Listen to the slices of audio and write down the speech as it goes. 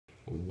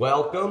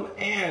Welcome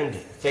and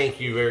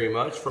thank you very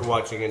much for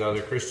watching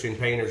another Christian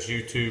Painters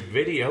YouTube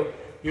video.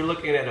 You're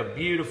looking at a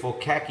beautiful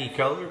khaki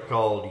color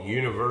called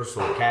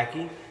Universal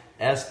Khaki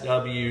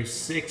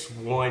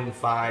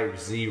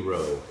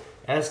SW6150.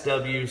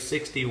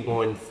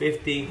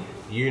 SW6150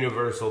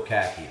 Universal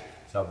Khaki.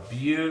 It's a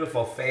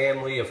beautiful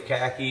family of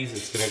khakis.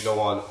 It's going to go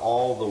on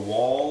all the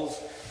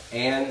walls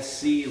and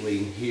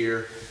ceiling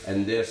here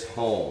in this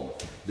home.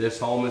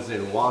 This home is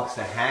in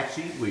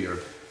Waxahachie. We are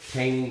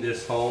painting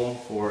this home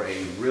for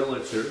a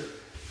realtor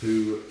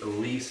who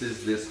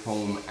leases this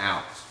home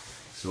out.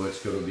 So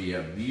it's going to be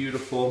a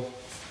beautiful,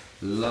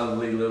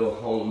 lovely little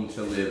home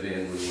to live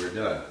in when we're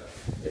done.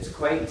 It's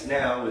quaint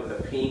now with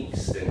the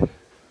pinks and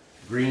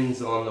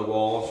greens on the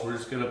walls. We're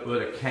just going to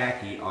put a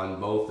khaki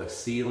on both the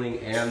ceiling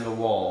and the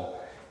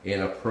wall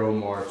in a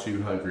Promar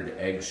 200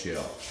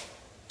 eggshell.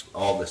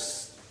 All the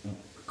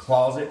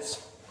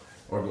closets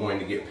are going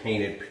to get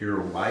painted pure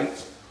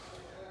white.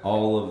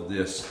 All of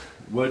this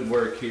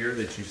woodwork here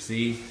that you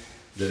see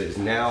that is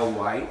now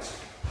white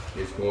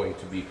is going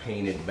to be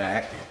painted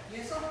back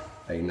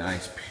a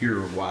nice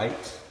pure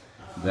white.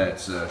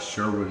 That's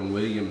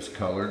Sherwin-Williams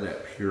color,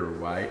 that pure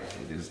white.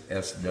 It is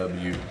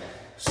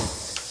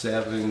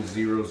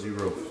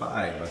SW7005,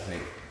 I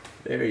think.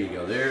 There you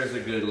go. There's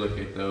a good look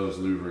at those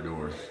louver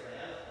doors.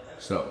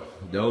 So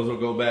those will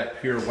go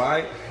back pure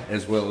white,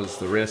 as well as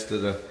the rest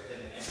of the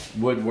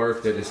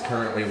woodwork that is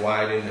currently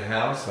white in the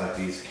house, like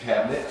these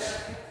cabinets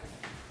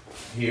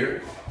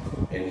here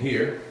and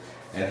here.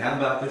 And how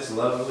about this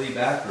lovely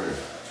bathroom?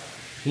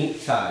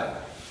 Pink tile.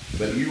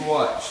 But you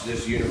watch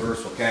this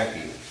Universal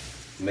Khaki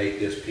make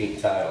this pink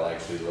tile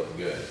actually look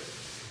good.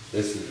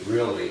 This is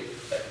really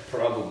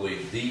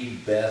probably the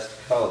best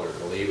color,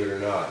 believe it or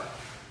not,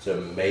 to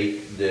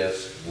make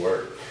this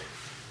work.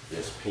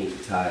 This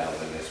pink tile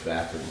in this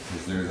bathroom,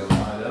 because there's a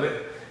lot of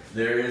it.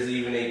 There is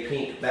even a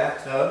pink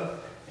bathtub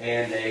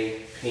and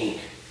a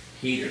pink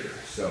heater.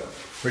 So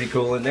pretty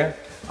cool in there.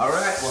 All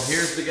right, well,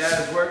 here's the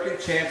guys working,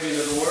 champion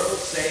of the world,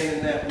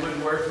 sanding that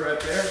woodwork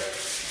right there.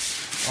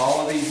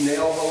 All of these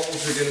nail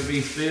holes are going to be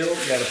filled.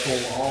 Got to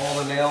pull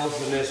all the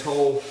nails in this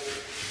whole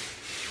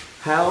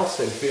house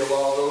and fill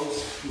all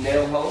those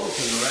nail holes.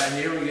 And right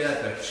here we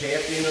got the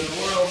champion of the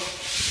world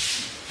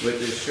with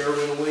his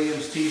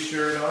Sherwin-Williams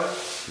t-shirt on,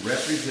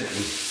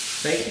 representing.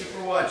 Thank you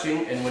for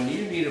watching, and when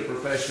you need a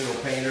professional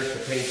painter to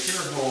paint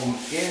your home,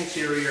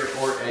 interior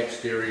or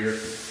exterior,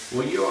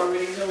 well, you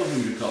already know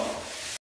who to call.